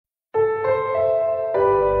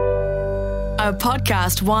A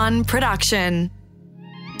Podcast One production.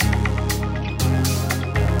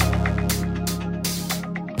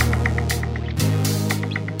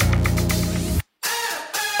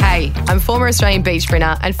 Hey, I'm former Australian beach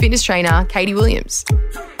sprinter and fitness trainer Katie Williams.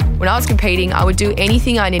 When I was competing, I would do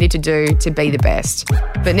anything I needed to do to be the best.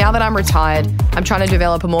 But now that I'm retired, I'm trying to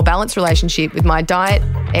develop a more balanced relationship with my diet,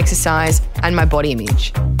 exercise, and my body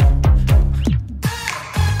image.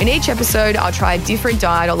 In each episode, I'll try a different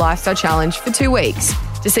diet or lifestyle challenge for 2 weeks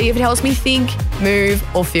to see if it helps me think, move,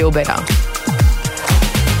 or feel better.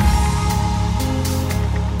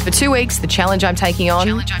 For 2 weeks, the challenge I'm taking on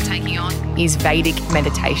is Vedic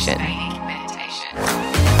meditation.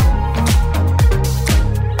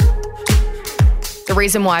 The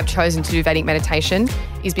reason why I've chosen to do Vedic meditation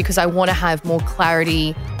is because I want to have more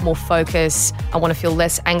clarity, more focus. I want to feel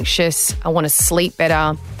less anxious. I want to sleep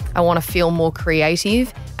better. I want to feel more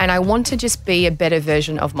creative. And I want to just be a better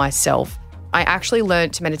version of myself. I actually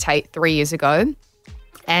learned to meditate 3 years ago,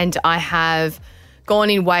 and I have gone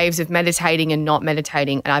in waves of meditating and not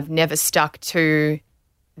meditating, and I've never stuck to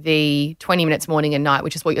the 20 minutes morning and night,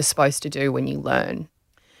 which is what you're supposed to do when you learn.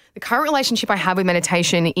 The current relationship I have with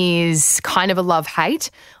meditation is kind of a love-hate.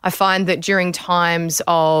 I find that during times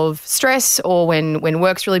of stress or when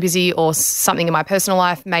work's really busy or something in my personal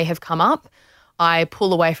life may have come up, I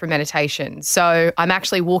pull away from meditation. So I'm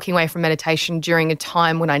actually walking away from meditation during a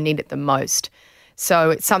time when I need it the most. So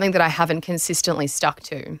it's something that I haven't consistently stuck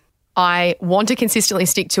to. I want to consistently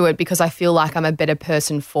stick to it because I feel like I'm a better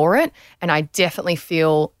person for it, and I definitely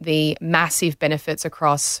feel the massive benefits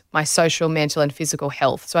across my social, mental, and physical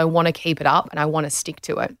health. So I want to keep it up and I want to stick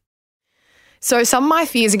to it. So some of my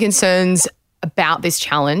fears and concerns about this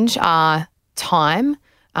challenge are time.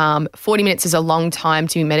 40 minutes is a long time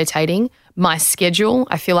to be meditating. My schedule,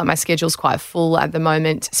 I feel like my schedule is quite full at the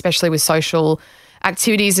moment, especially with social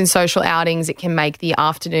activities and social outings. It can make the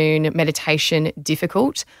afternoon meditation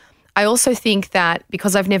difficult. I also think that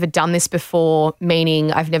because I've never done this before,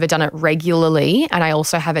 meaning I've never done it regularly, and I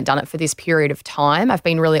also haven't done it for this period of time, I've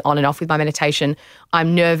been really on and off with my meditation,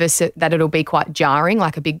 I'm nervous that it'll be quite jarring,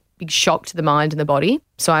 like a big shock to the mind and the body.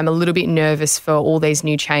 So I'm a little bit nervous for all these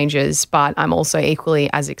new changes, but I'm also equally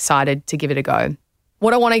as excited to give it a go.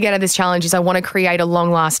 What I want to get out of this challenge is I want to create a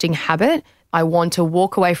long-lasting habit. I want to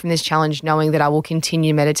walk away from this challenge knowing that I will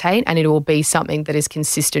continue to meditate and it will be something that is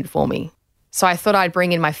consistent for me. So I thought I'd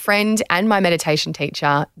bring in my friend and my meditation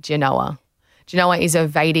teacher, Janoah. Janoah is a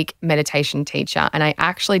Vedic meditation teacher, and I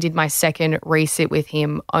actually did my second resit with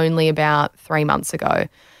him only about 3 months ago.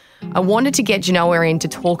 I wanted to get Janoah in to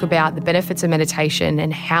talk about the benefits of meditation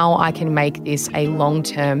and how I can make this a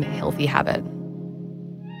long-term healthy habit.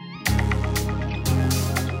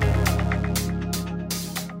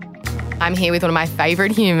 I'm here with one of my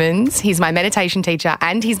favourite humans. He's my meditation teacher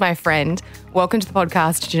and he's my friend. Welcome to the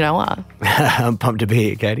podcast, Janoah. I'm pumped to be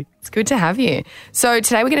here, Katie. It's good to have you. So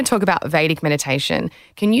today we're going to talk about Vedic meditation.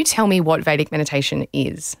 Can you tell me what Vedic meditation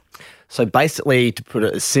is? So basically, to put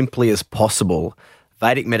it as simply as possible,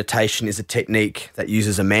 Vedic meditation is a technique that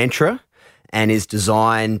uses a mantra and is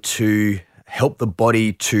designed to help the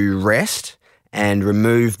body to rest and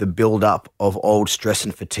remove the build-up of old stress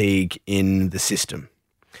and fatigue in the system.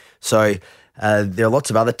 So there are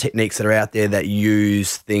lots of other techniques that are out there that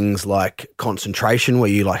use things like concentration,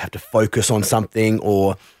 where you have to focus on something,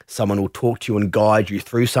 or someone will talk to you and guide you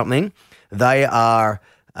through something. They are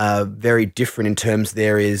very different in terms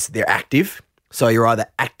they're active. So you're either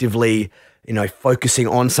actively, focusing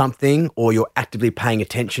on something, or you're actively paying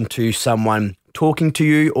attention to someone talking to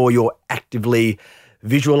you, or you're actively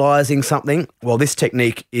visualizing something. Well, this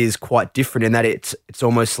technique is quite different in that it's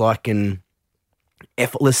almost like an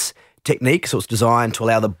effortless technique. So it's designed to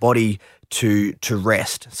allow the body to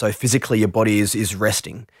rest. So physically your body is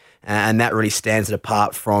resting. And that really stands it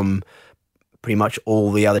apart from pretty much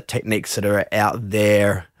all the other techniques that are out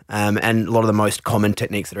there, and a lot of the most common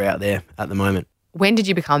techniques that are out there at the moment. When did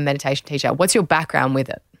you become a meditation teacher? What's your background with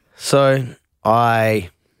it? So I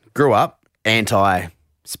grew up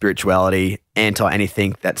anti-spirituality,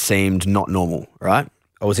 anti-anything that seemed not normal, right?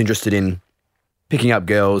 I was interested in picking up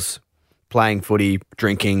girls, playing footy,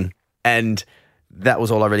 drinking, and that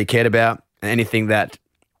was all I really cared about. And anything that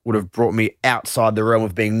would have brought me outside the realm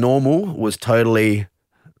of being normal was totally,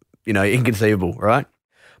 inconceivable, right?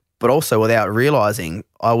 But also without realizing,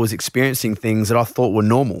 I was experiencing things that I thought were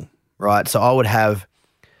normal, right? So I would have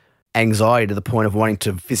anxiety to the point of wanting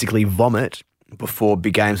to physically vomit before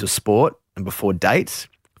big games of sport and before dates.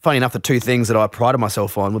 Funny enough, the two things that I prided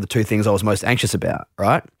myself on were the two things I was most anxious about,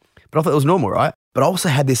 right? But I thought it was normal, right? But I also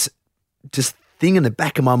had this just thing in the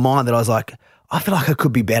back of my mind that I was like, I feel like I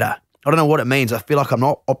could be better. I don't know what it means. I feel like I'm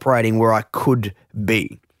not operating where I could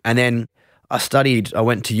be. And then I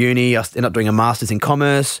went to uni, I ended up doing a master's in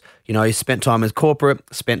commerce, spent time as corporate,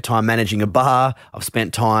 spent time managing a bar, I've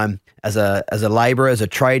spent time as a labourer, as a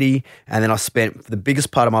tradie, and then for the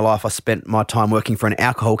biggest part of my life, I spent my time working for an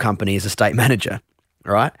alcohol company as a state manager,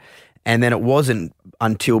 right? And then it wasn't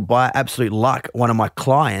until by absolute luck, one of my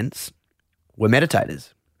clients were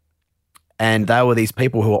meditators. And they were these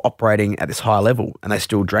people who were operating at this high level, and they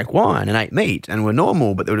still drank wine and ate meat and were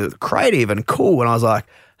normal, but they were creative and cool. And I was like,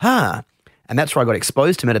 And that's where I got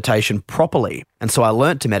exposed to meditation properly. And so I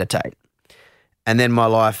learned to meditate. And then my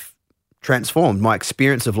life transformed. My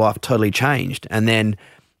experience of life totally changed. And then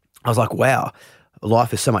I was like, wow,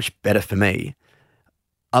 life is so much better for me.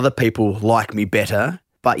 Other people like me better,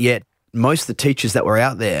 but yet most of the teachers that were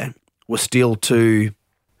out there were still too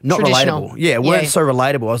not relatable. Yeah, weren't so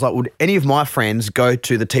relatable. I was like, would any of my friends go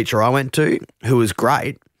to the teacher I went to who was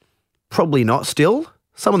great? Probably not still.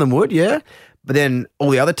 Some of them would, yeah. But then all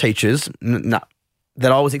the other teachers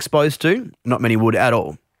that I was exposed to, not many would at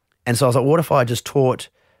all. And so I was like, what if I just taught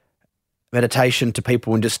meditation to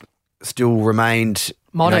people and just still remained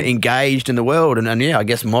engaged in the world and I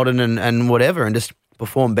guess modern and whatever, and just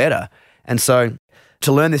perform better. And so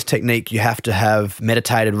to learn this technique, you have to have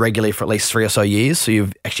meditated regularly for at least 3 or so years, so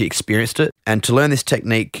you've actually experienced it. And to learn this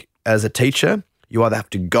technique as a teacher, you either have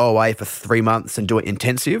to go away for 3 months and do it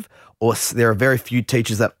intensive, or there are very few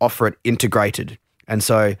teachers that offer it integrated. And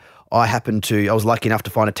so I was lucky enough to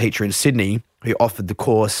find a teacher in Sydney who offered the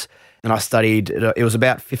course, and I studied, it was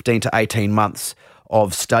about 15 to 18 months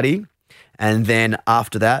of study. And then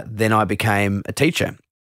after that, then I became a teacher.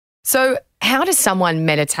 So how does someone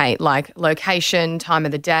meditate? Like location, time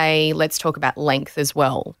of the day? Let's talk about length as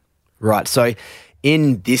well. Right. So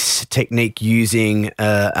in this technique, using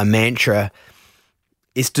a mantra,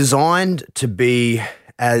 it's designed to be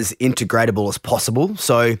as integratable as possible.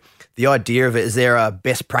 So the idea of it is there are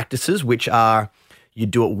best practices, which are you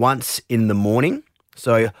do it once in the morning.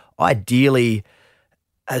 So ideally,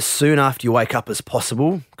 as soon after you wake up as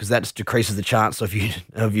possible, because that just decreases the chance of you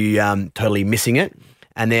totally missing it.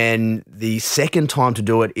 And then the second time to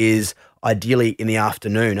do it is ideally in the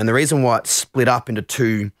afternoon. And the reason why it's split up into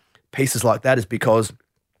 2 pieces like that is because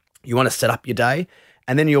you want to set up your day,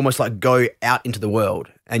 and then you almost like go out into the world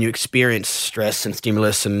and you experience stress and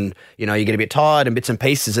stimulus, and you get a bit tired and bits and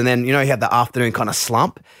pieces, and then you have the afternoon kind of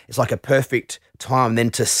slump. It's like a perfect time then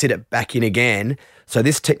to sit it back in again. So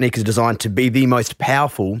this technique is designed to be the most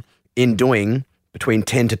powerful in doing between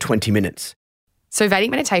 10 to 20 minutes. So Vedic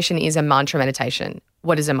meditation is a mantra meditation.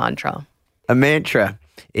 What is a mantra? A mantra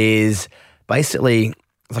is basically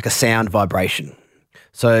like a sound vibration.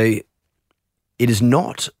 So it is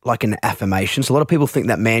not like an affirmation. So a lot of people think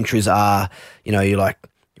that mantras are, you want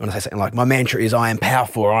to say something like, my mantra is I am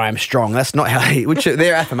powerful or I am strong. That's not how,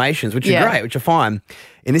 they're affirmations, which are great, which are fine.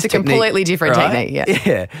 In this technique, completely different technique,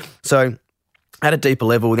 Yeah. So at a deeper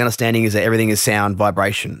level, the understanding is that everything is sound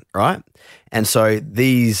vibration, right? And so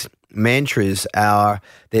these mantras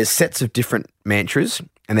there's sets of different mantras,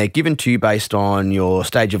 and they're given to you based on your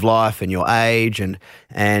stage of life and your age, and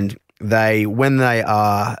when they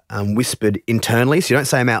are whispered internally, so you don't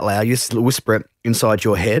say them out loud, you just whisper it inside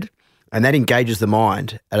your head, and that engages the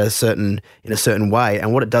mind in a certain way.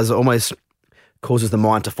 And what it does, it almost causes the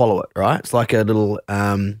mind to follow it, right? It's like a little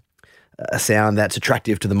a sound that's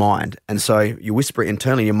attractive to the mind, and so you whisper it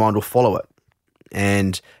internally, your mind will follow it,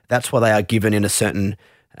 and that's why they are given in a certain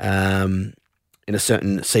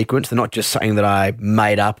sequence. They're not just something that I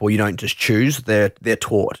made up or you don't just choose. They're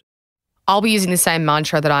taught. I'll be using the same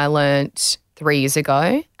mantra that I learnt 3 years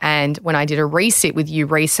ago, and when I did a resit with you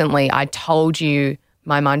recently, I told you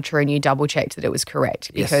my mantra and you double-checked that it was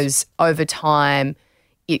correct, because over time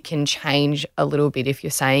it can change a little bit if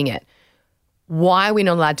you're saying it. Why are we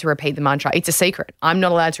not allowed to repeat the mantra? It's a secret. I'm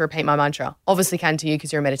not allowed to repeat my mantra. Obviously can to you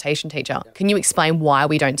because you're a meditation teacher. Can you explain why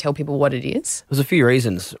we don't tell people what it is? There's a few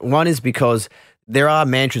reasons. One is because there are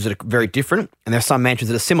mantras that are very different, and there are some mantras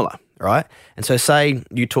that are similar, right? And so say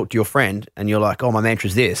you talk to your friend and you're like, oh, my mantra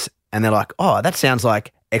is this. And they're like, oh, that sounds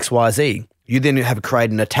like X, Y, Z. You then have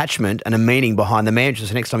created an attachment and a meaning behind the mantra.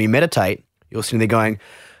 So next time you meditate, you're sitting there going,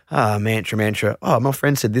 mantra. Oh, my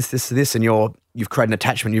friend said this, and you've created an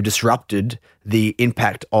attachment. You've disrupted the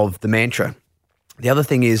impact of the mantra. The other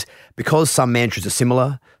thing is, because some mantras are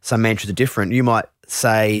similar, some mantras are different, you might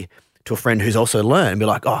say to a friend who's also learned, be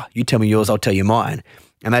like, oh, you tell me yours, I'll tell you mine.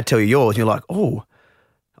 And they tell you yours, and you're like, oh,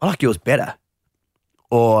 I like yours better.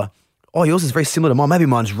 Or, oh, yours is very similar to mine, maybe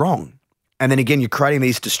mine's wrong. And then again, you're creating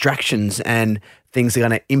these distractions and things that are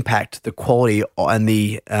going to impact the quality and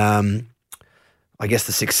the I guess,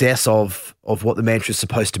 the success of what the mantra is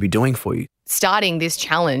supposed to be doing for you? Starting this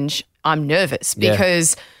challenge, I'm nervous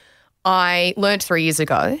because I learnt 3 years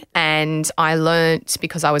ago, and I learnt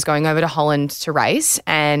because I was going over to Holland to race,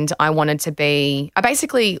 and I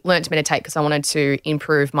basically learnt to meditate because I wanted to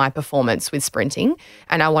improve my performance with sprinting,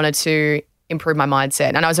 and I wanted to improve my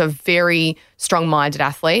mindset. And I was a very strong-minded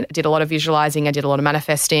athlete. I did a lot of visualizing. I did a lot of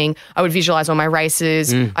manifesting. I would visualize all my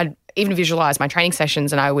races. I'd even visualize my training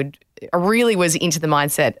sessions, and I really was into the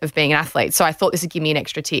mindset of being an athlete. So I thought this would give me an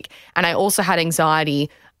extra tick. And I also had anxiety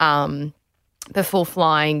before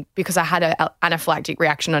flying because I had an anaphylactic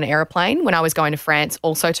reaction on an airplane when I was going to France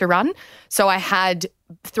also to run. So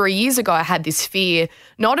 3 years ago, I had this fear,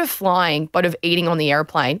 not of flying, but of eating on the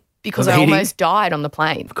airplane because I almost died on the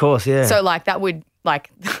plane. Of course, yeah. So that would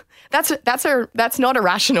that's not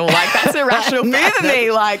irrational. Like that's a rational fear to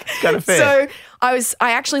me. Like kind of fair. So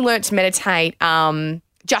I actually learnt to meditate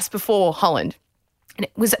just before Holland. And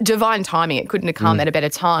it was divine timing. It couldn't have come at a better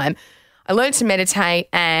time. I learned to meditate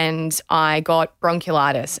and I got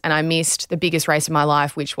bronchiolitis and I missed the biggest race of my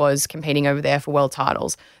life, which was competing over there for world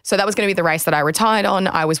titles. So that was going to be the race that I retired on.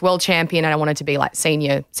 I was world champion and I wanted to be like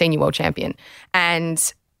senior world champion.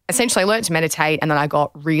 And essentially I learned to meditate and then I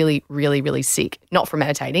got really, really, really sick. Not from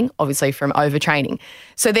meditating, obviously from overtraining.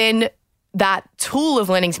 So then that tool of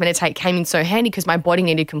learning to meditate came in so handy because my body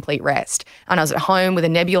needed complete rest. And I was at home with a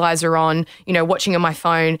nebulizer on, watching on my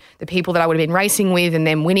phone the people that I would have been racing with and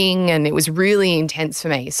them winning, and it was really intense for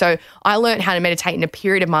me. So I learned how to meditate in a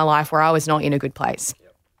period of my life where I was not in a good place.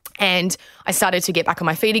 And I started to get back on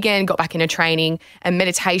my feet again, got back into training, and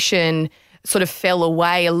meditation sort of fell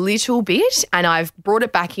away a little bit, and I've brought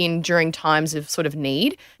it back in during times of sort of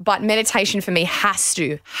need. But meditation for me has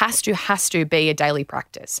to be a daily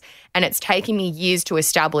practice. And it's taken me years to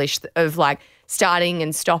establish of like starting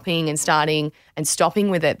and stopping and starting and stopping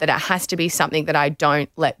with it, that it has to be something that I don't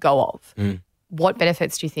let go of. What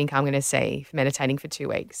benefits do you think I'm going to see for meditating for 2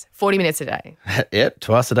 weeks? 40 minutes a day. Yep,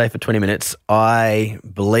 twice a day for 20 minutes. I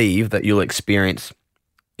believe that you'll experience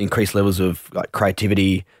increased levels of like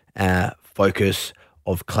creativity, focus,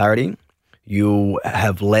 of clarity. You'll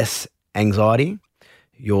have less anxiety.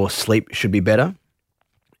 Your sleep should be better.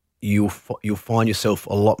 You'll find yourself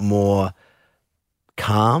a lot more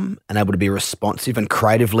calm and able to be responsive and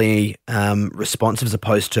creatively responsive as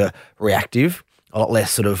opposed to reactive. A lot less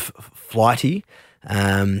sort of flighty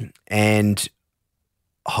and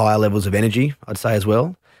higher levels of energy, I'd say as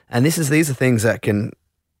well. And these are things that can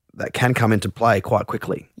come into play quite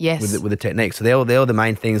quickly. Yes. With the technique. So they're the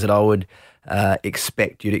main things that I would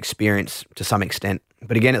expect you to experience to some extent.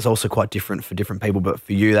 But again, it's also quite different for different people. But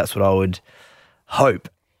for you, that's what I would hope.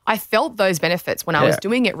 I felt those benefits when I was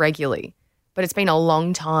doing it regularly, but it's been a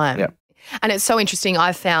long time. Yeah. And it's so interesting.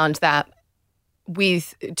 I've found that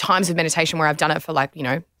with times of meditation where I've done it for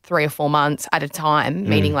 3 or 4 months at a time,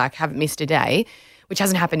 meaning like haven't missed a day, which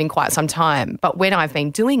hasn't happened in quite some time. But when I've been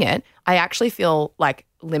doing it, I actually feel like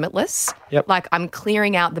limitless. Yep. Like I'm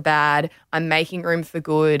clearing out the bad. I'm making room for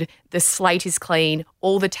good. The slate is clean.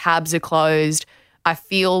 All the tabs are closed. I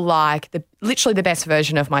feel like literally the best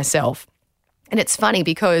version of myself. And it's funny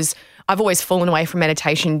because I've always fallen away from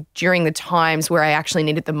meditation during the times where I actually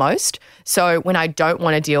need it the most. So when I don't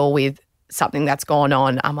want to deal with something that's gone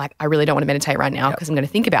on, I'm like, I really don't want to meditate right now because I'm going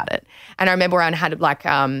to think about it. And I remember I had I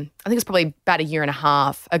think it was probably about 1.5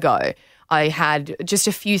 years ago, I had just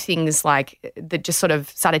a few things that just sort of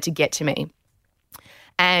started to get to me.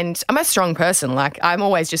 And I'm a strong person. I'm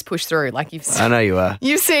always just push through. I know you are.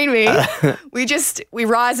 You've seen me. We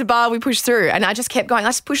rise above, we push through. And I just kept going,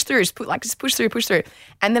 let's push through, just push through.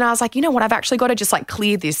 And then I was like, you know what? I've actually got to just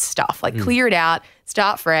clear this stuff, clear it out,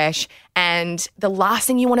 start fresh. And the last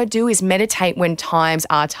thing you want to do is meditate when times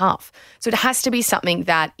are tough. So it has to be something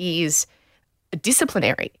that is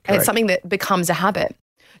disciplinary. Correct. And it's something that becomes a habit.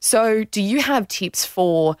 So do you have tips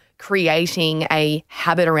for creating a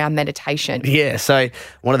habit around meditation? Yeah, so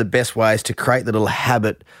one of the best ways to create the little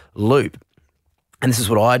habit loop, and this is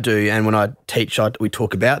what I do, and when I teach, we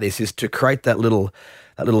talk about this, is to create that little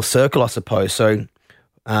circle, I suppose. So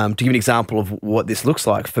to give an example of what this looks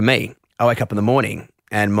like, for me, I wake up in the morning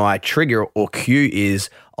and my trigger or cue is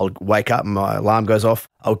I'll wake up and my alarm goes off,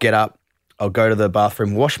 I'll get up, I'll go to the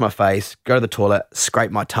bathroom, wash my face, go to the toilet, scrape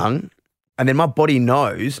my tongue, and then my body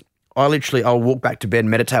knows. I'll walk back to bed and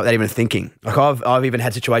meditate without even thinking. I've even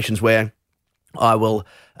had situations where I will,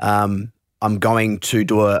 I'm going to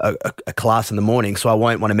do a class in the morning, so I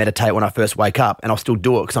won't want to meditate when I first wake up, and I'll still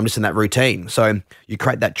do it because I'm just in that routine. So you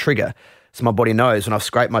create that trigger. So my body knows when I've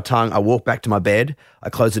scraped my tongue, I walk back to my bed, I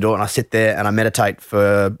close the door and I sit there and I meditate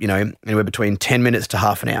for, anywhere between 10 minutes to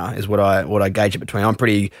half an hour is what I gauge it between.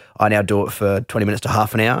 I now do it for 20 minutes to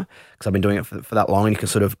half an hour because I've been doing it for that long, and you can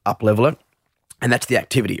sort of up level it. And that's the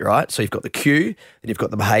activity, right? So you've got the cue, then you've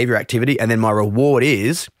got the behavior activity, and then my reward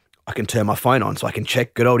is I can turn my phone on so I can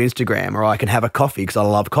check good old Instagram, or I can have a coffee because I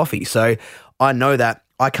love coffee. So I know that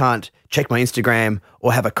I can't check my Instagram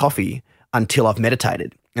or have a coffee until I've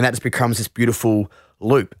meditated. And that just becomes this beautiful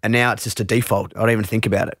loop. And now it's just a default. I don't even think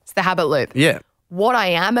about it. It's the habit loop. Yeah. What I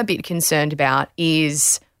am a bit concerned about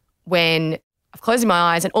is when I've closed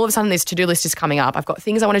my eyes and all of a sudden this to-do list is coming up. I've got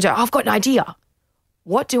things I want to do. I've got an idea.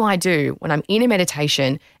 What do I do when I'm in a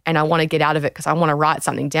meditation and I want to get out of it because I want to write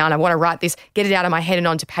something down? I want to write this, get it out of my head and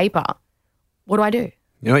onto paper. What do I do? You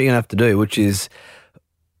know what you're going to have to do, which is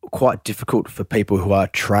quite difficult for people who are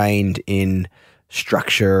trained in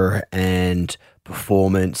structure and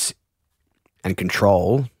performance and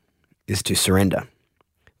control, is to surrender.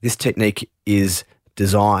 This technique is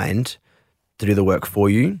designed to do the work for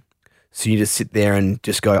you. So you just sit there and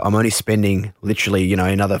just go, I'm only spending literally,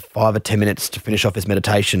 another 5 or 10 minutes to finish off this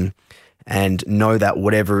meditation, and know that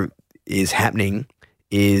whatever is happening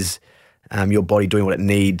is your body doing what it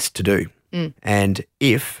needs to do. And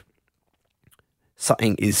if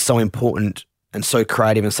something is so important and so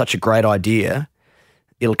creative and such a great idea,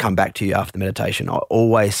 it'll come back to you after the meditation. I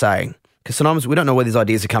always say, because sometimes we don't know where these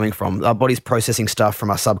ideas are coming from. Our body's processing stuff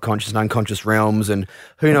from our subconscious and unconscious realms, and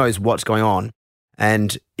who knows what's going on.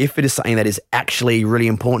 And if it is something that is actually really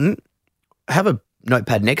important, have a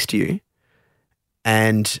notepad next to you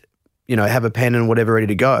and, have a pen and whatever ready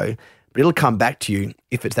to go. But it'll come back to you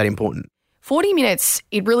if it's that important. 40 minutes,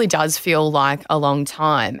 it really does feel like a long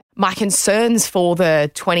time. My concerns for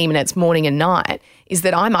the 20 minutes morning and night is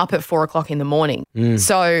that I'm up at 4 o'clock in the morning.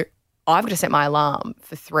 So I've got to set my alarm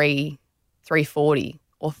for 3:40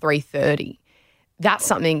 or 3:30. That's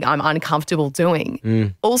something I'm uncomfortable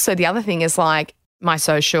doing. Also, the other thing is like my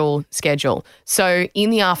social schedule. So in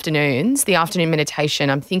the afternoons, the afternoon meditation,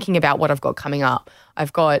 I'm thinking about what I've got coming up.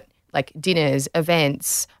 I've got like dinners,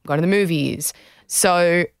 events, I'm going to the movies.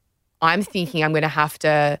 So I'm thinking I'm going to have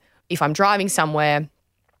to, if I'm driving somewhere,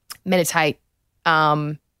 meditate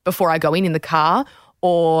before I go in the car,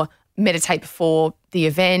 or meditate before the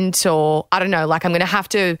event, or I don't know, like I'm going to have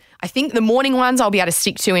to, I think the morning ones I'll be able to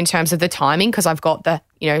stick to in terms of the timing because I've got the,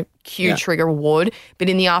 cue, trigger, reward. But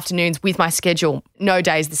in the afternoons with my schedule, no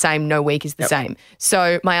day is the same, no week is the same.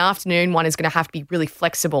 So my afternoon one is going to have to be really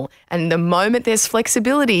flexible. And the moment there's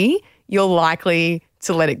flexibility, you're likely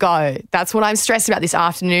to let it go. That's what I'm stressed about this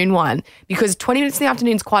afternoon one, because 20 minutes in the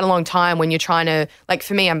afternoon is quite a long time when you're trying to, like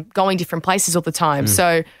for me, I'm going different places all the time.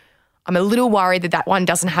 So I'm a little worried that one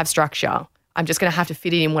doesn't have structure. I'm just going to have to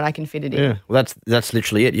fit it in when I can fit it in. Yeah, well, that's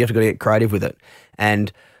literally it. You have to get creative with it.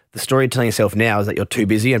 And the story you're telling yourself now is that you're too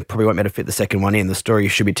busy and probably won't be able to fit the second one in. The story you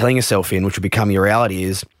should be telling yourself in, which will become your reality,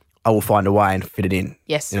 is I will find a way and fit it in.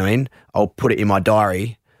 Yes. You know what I mean? I'll put it in my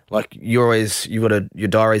diary. Like your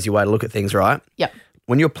diary is your way to look at things, right? Yep.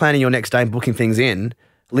 When you're planning your next day and booking things in,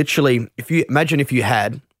 literally, if you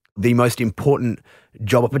had the most important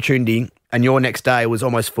job opportunity and your next day was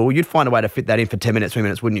almost full, you'd find a way to fit that in for 10 minutes, 3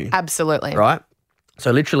 minutes, wouldn't you? Absolutely. Right?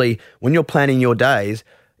 So literally, when you're planning your days,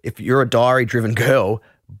 if you're a diary-driven girl,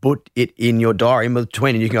 put it in your diary in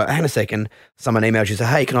between, and you can go, hang on a second, someone emails you, say,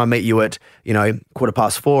 hey, can I meet you at,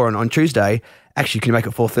 4:15 on Tuesday? Actually, can you make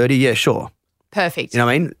it 4:30? Yeah, sure. Perfect. You know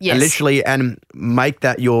what I mean? Yes. And literally, and make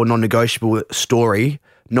that your non-negotiable story,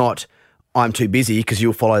 not I'm too busy, because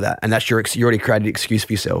you'll follow that. And that's you already created an excuse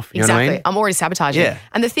for yourself. You know what I mean? I'm already sabotaging. Yeah.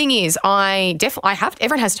 And the thing is,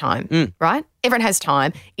 everyone has time, right? Everyone has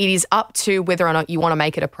time. It is up to whether or not you want to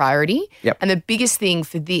make it a priority. Yep. And the biggest thing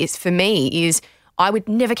for me is I would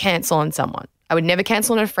never cancel on someone. I would never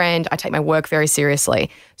cancel on a friend. I take my work very seriously.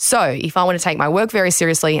 So if I want to take my work very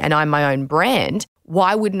seriously and I'm my own brand,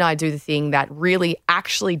 why wouldn't I do the thing that really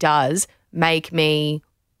actually does make me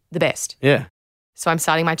the best? Yeah. So I'm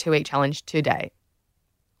starting my 2-week challenge today.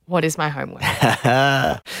 What is my homework?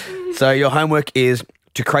 So your homework is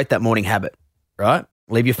to create that morning habit, right?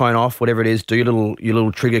 Leave your phone off, whatever it is, do your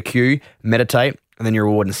little trigger cue, meditate, and then your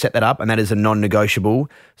reward, and set that up. And that is a non-negotiable.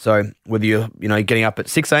 So whether you're getting up at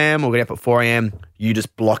 6 a.m. or getting up at 4 a.m., you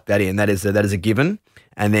just block that in. That is a given.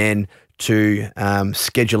 And then to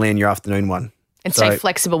schedule in your afternoon one. And stay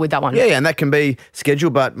flexible with that one. Yeah, and that can be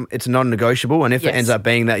scheduled, but it's non-negotiable. And if it ends up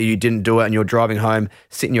being that you didn't do it and you're driving home,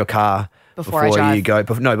 sit in your car before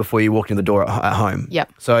you walk in the door at home.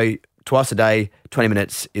 Yep. So twice a day, 20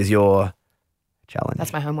 minutes is your challenge.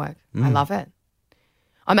 That's my homework. I love it.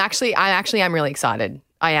 I am really excited.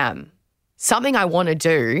 I am. Something I want to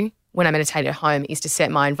do when I meditate at home is to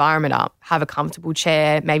set my environment up, have a comfortable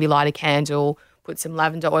chair, maybe light a candle, put some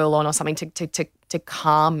lavender oil on or something to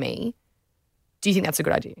calm me. Do you think that's a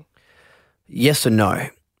good idea? Yes and no.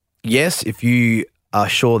 Yes, if you are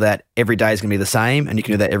sure that every day is going to be the same and you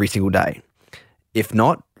can do that every single day. If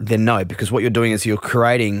not, then no, because what you're doing is you're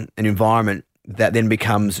creating an environment that then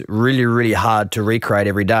becomes really, really hard to recreate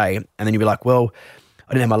every day. And then you'll be like, well,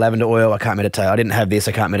 I didn't have my lavender oil, I can't meditate. I didn't have this,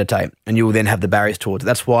 I can't meditate. And you will then have the barriers towards it.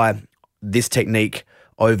 That's why this technique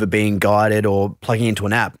over being guided or plugging into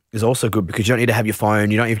an app is also good, because you don't need to have your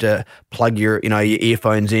phone. You don't have to plug your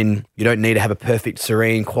earphones in. You don't need to have a perfect,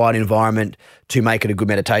 serene, quiet environment to make it a good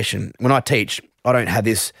meditation. When I teach, I don't have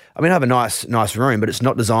this. I mean, I have a nice room, but it's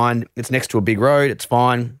not designed. It's next to a big road. It's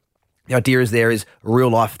fine. The idea is there is real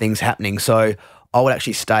life things happening. So I would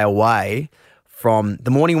actually stay away from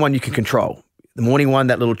the morning one. You can control the morning one,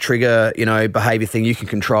 that little trigger, behavior thing you can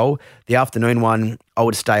control. The afternoon one, I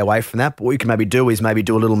would stay away from that. But what you can maybe do is maybe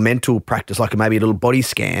do a little mental practice, like maybe a little body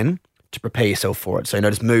scan to prepare yourself for it. So,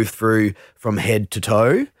 just move through from head to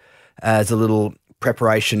toe as a little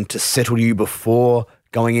preparation to settle you before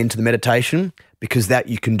going into the meditation, because that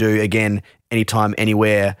you can do, again, anytime,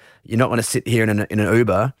 anywhere. You're not going to sit here in an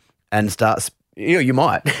Uber and start, you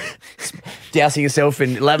might, dousing yourself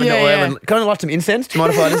in lavender oil and kind of like some incense. Do you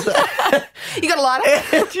mind if I just... You got to light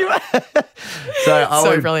it. So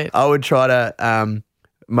I would try to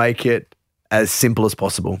make it as simple as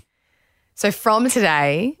possible. So from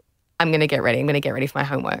today, I'm going to get ready. I'm going to get ready for my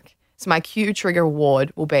homework. So my cue trigger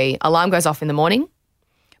reward will be alarm goes off in the morning,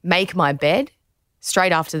 make my bed,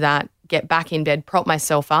 straight after that, get back in bed, prop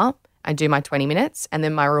myself up and do my 20 minutes, and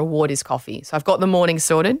then my reward is coffee. So I've got the morning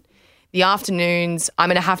sorted. The afternoons, I'm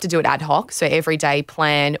going to have to do it ad hoc. So every day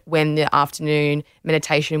plan when the afternoon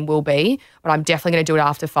meditation will be, but I'm definitely going to do it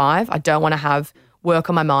after 5. I don't want to have work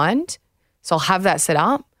on my mind. So I'll have that set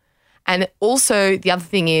up. And also the other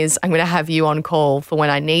thing is I'm going to have you on call for when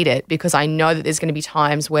I need it, because I know that there's going to be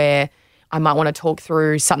times where I might want to talk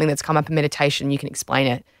through something that's come up in meditation and you can explain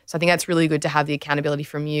it. So I think that's really good to have the accountability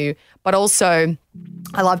from you. But also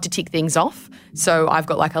I love to tick things off. So I've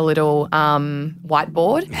got like a little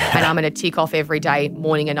whiteboard and I'm going to tick off every day,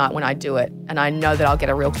 morning and night when I do it. And I know that I'll get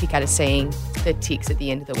a real kick out of seeing the ticks at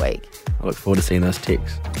the end of the week. I look forward to seeing those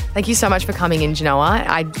ticks. Thank you so much for coming in, Janoah.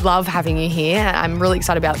 I love having you here. I'm really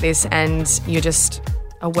excited about this, and you're just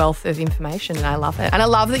a wealth of information and I love it. And I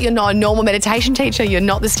love that you're not a normal meditation teacher. You're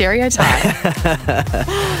not the stereotype.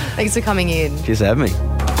 Thanks for coming in. Cheers for having me.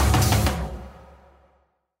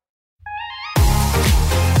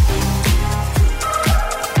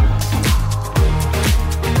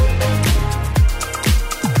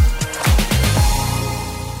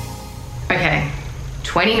 Okay,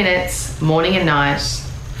 20 minutes, morning and night,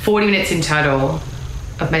 40 minutes in total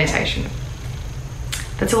of meditation.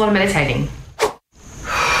 That's a lot of meditating.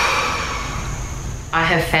 I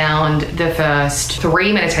have found the first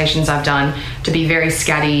 3 meditations I've done to be very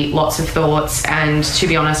scatty, lots of thoughts, and to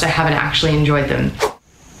be honest, I haven't actually enjoyed them.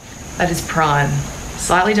 That is prime.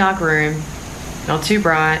 Slightly dark room, not too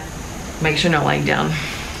bright, make sure not laying down.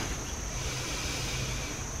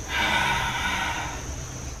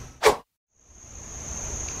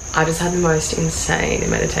 I just had the most insane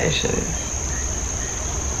meditation.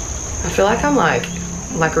 I feel like I'm like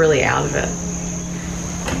really out of it.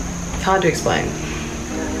 It's hard to explain.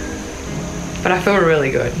 But I feel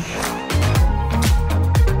really good.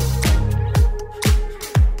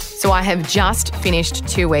 So I have just finished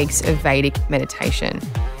 2 weeks of Vedic meditation,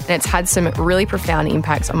 and it's had some really profound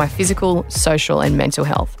impacts on my physical, social, and mental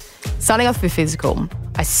health. Starting off with physical,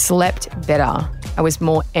 I slept better. I was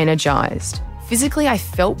more energized. Physically, I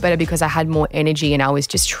felt better because I had more energy and I was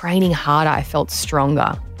just training harder. I felt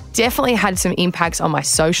stronger. Definitely had some impacts on my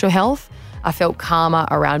social health. I felt calmer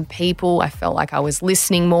around people. I felt like I was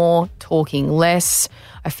listening more, talking less.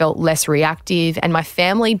 I felt less reactive, and my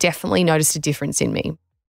family definitely noticed a difference in me.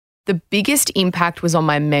 The biggest impact was on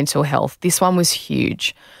my mental health. This one was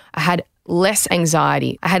huge. I had less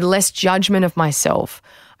anxiety. I had less judgment of myself.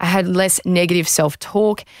 I had less negative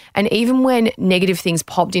self-talk, and even when negative things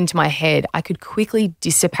popped into my head, I could quickly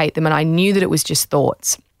dissipate them, and I knew that it was just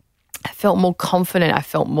thoughts. I felt more confident. I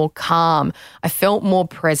felt more calm. I felt more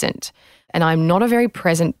present. And I'm not a very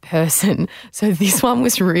present person, so this one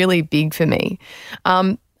was really big for me.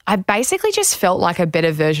 I basically just felt like a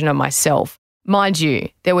better version of myself. Mind you,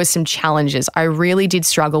 there were some challenges. I really did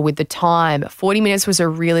struggle with the time. 40 minutes was a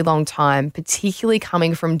really long time, particularly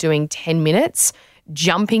coming from doing 10 minutes.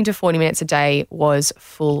 Jumping to 40 minutes a day was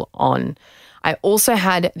full on. I also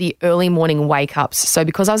had the early morning wake-ups. So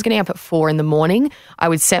because I was getting up at 4 in the morning, I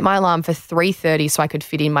would set my alarm for 3:30 so I could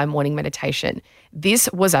fit in my morning meditation. This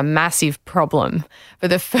was a massive problem. For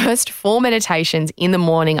the first 4 meditations in the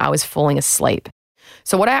morning, I was falling asleep.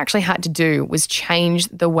 So what I actually had to do was change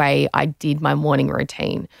the way I did my morning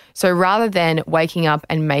routine. So rather than waking up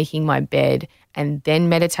and making my bed and then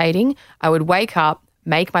meditating, I would wake up,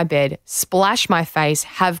 make my bed, splash my face,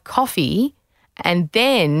 have coffee, and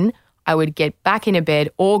then I would get back into bed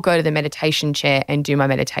or go to the meditation chair and do my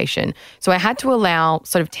meditation. So I had to allow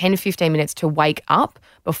sort of 10, 15 minutes to wake up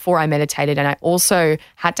before I meditated, and I also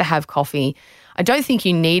had to have coffee. I don't think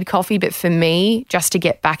you need coffee, but for me, just to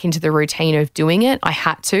get back into the routine of doing it, I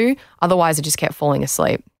had to. Otherwise, I just kept falling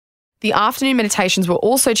asleep. The afternoon meditations were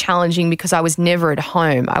also challenging because I was never at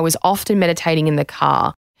home. I was often meditating in the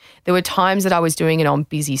car. There were times that I was doing it on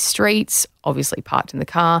busy streets, obviously parked in the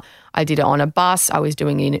car. I did it on a bus. I was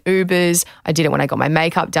doing it in Ubers. I did it when I got my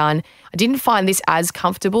makeup done. I didn't find this as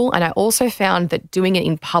comfortable, and I also found that doing it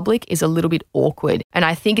in public is a little bit awkward, and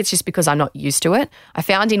I think it's just because I'm not used to it. I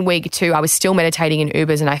found in week 2 I was still meditating in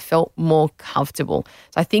Ubers and I felt more comfortable.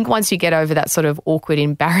 So I think once you get over that sort of awkward,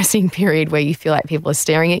 embarrassing period where you feel like people are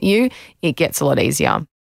staring at you, it gets a lot easier.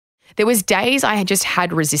 There was days I had just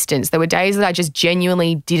had resistance. There were days that I just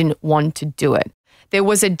genuinely didn't want to do it. There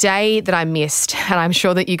was a day that I missed, and I'm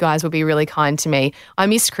sure that you guys will be really kind to me. I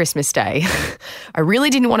missed Christmas Day. I really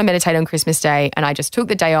didn't want to meditate on Christmas Day, and I just took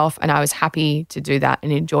the day off, and I was happy to do that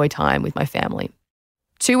and enjoy time with my family.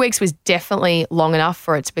 2 weeks was definitely long enough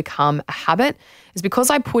for it to become a habit. It's because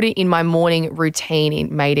I put it in my morning routine,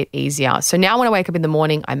 it made it easier. So now when I wake up in the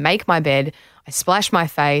morning, I make my bed, I splash my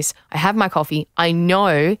face, I have my coffee. I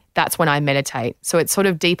know that's when I meditate. So it's sort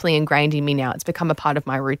of deeply ingrained in me now. It's become a part of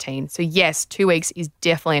my routine. So yes, 2 weeks is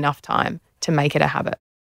definitely enough time to make it a habit.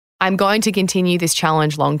 I'm going to continue this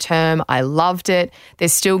challenge long term. I loved it.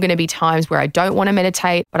 There's still going to be times where I don't want to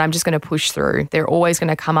meditate, but I'm just going to push through. They're always going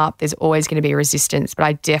to come up. There's always going to be resistance, but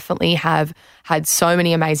I definitely have had so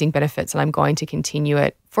many amazing benefits and I'm going to continue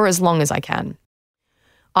it for as long as I can.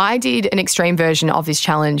 I did an extreme version of this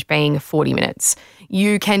challenge being 40 minutes.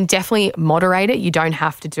 You can definitely moderate it. You don't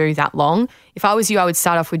have to do that long. If I was you, I would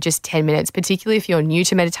start off with just 10 minutes, particularly if you're new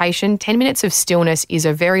to meditation. 10 minutes of stillness is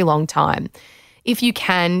a very long time. If you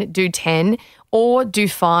can, do 10 or do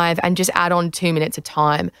 5 and just add on 2 minutes a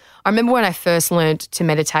time. I remember when I first learned to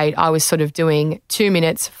meditate, I was sort of doing 2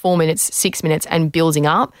 minutes, 4 minutes, 6 minutes and building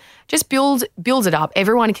up. Just build it up.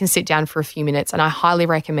 Everyone can sit down for a few minutes, and I highly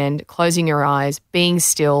recommend closing your eyes, being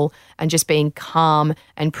still and just being calm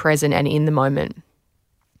and present and in the moment.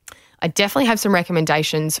 I definitely have some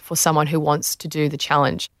recommendations for someone who wants to do the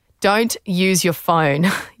challenge. Don't use your phone,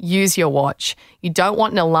 use your watch. You don't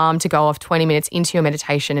want an alarm to go off 20 minutes into your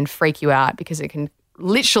meditation and freak you out because it can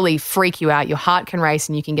literally freak you out. Your heart can race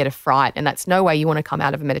and you can get a fright, and that's no way you want to come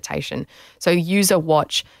out of a meditation. So use a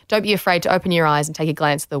watch. Don't be afraid to open your eyes and take a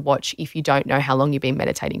glance at the watch if you don't know how long you've been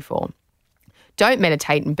meditating for. Don't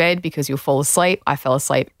meditate in bed because you'll fall asleep. I fell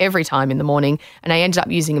asleep every time in the morning and I ended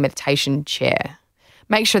up using a meditation chair.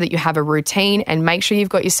 Make sure that you have a routine and make sure you've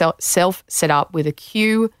got yourself set up with a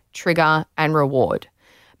cue, trigger and reward.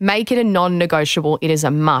 Make it a non-negotiable. It is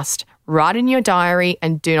a must. Write in your diary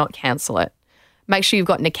and do not cancel it. Make sure you've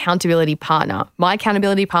got an accountability partner. My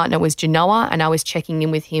accountability partner was Janoah and I was checking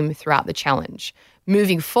in with him throughout the challenge.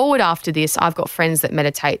 Moving forward after this, I've got friends that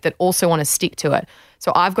meditate that also want to stick to it.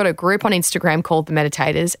 So I've got a group on Instagram called The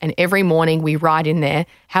Meditators, and every morning we write in there,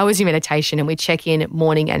 how was your meditation? And we check in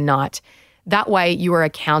morning and night. That way you are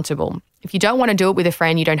accountable. If you don't want to do it with a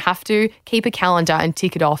friend, you don't have to. Keep a calendar and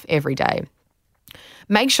tick it off every day.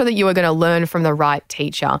 Make sure that you are going to learn from the right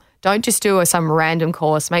teacher. Don't just do some random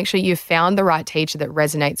course. Make sure you've found the right teacher that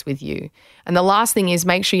resonates with you. And the last thing is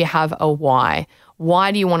make sure you have a why.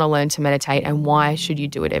 Why do you want to learn to meditate and why should you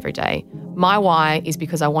do it every day? My why is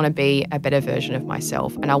because I want to be a better version of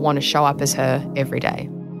myself and I want to show up as her every day.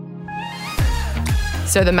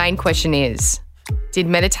 So the main question is, did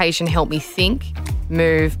meditation help me think,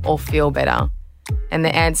 move, or feel better? And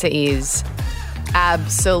the answer is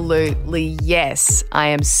absolutely yes. I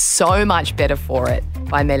am so much better for it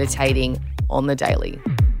by meditating on the daily.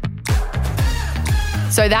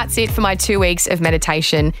 So that's it for my 2 weeks of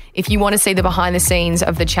meditation. If you want to see the behind the scenes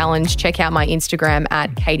of the challenge, check out my Instagram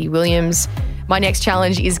at Katie Williams. My next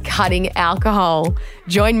challenge is cutting alcohol.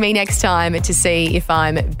 Join me next time to see if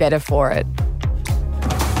I'm better for it.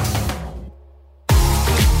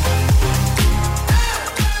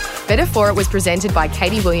 Better For It was presented by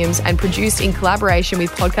Katie Williams and produced in collaboration with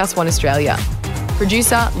Podcast One Australia.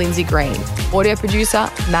 Producer, Lindsay Green. Audio producer,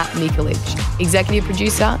 Matt Mikulich. Executive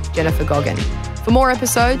producer, Jennifer Goggin. For more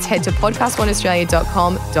episodes, head to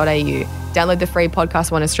podcastoneaustralia.com.au. Download the free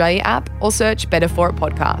Podcast One Australia app or search Better For It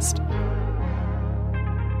Podcast.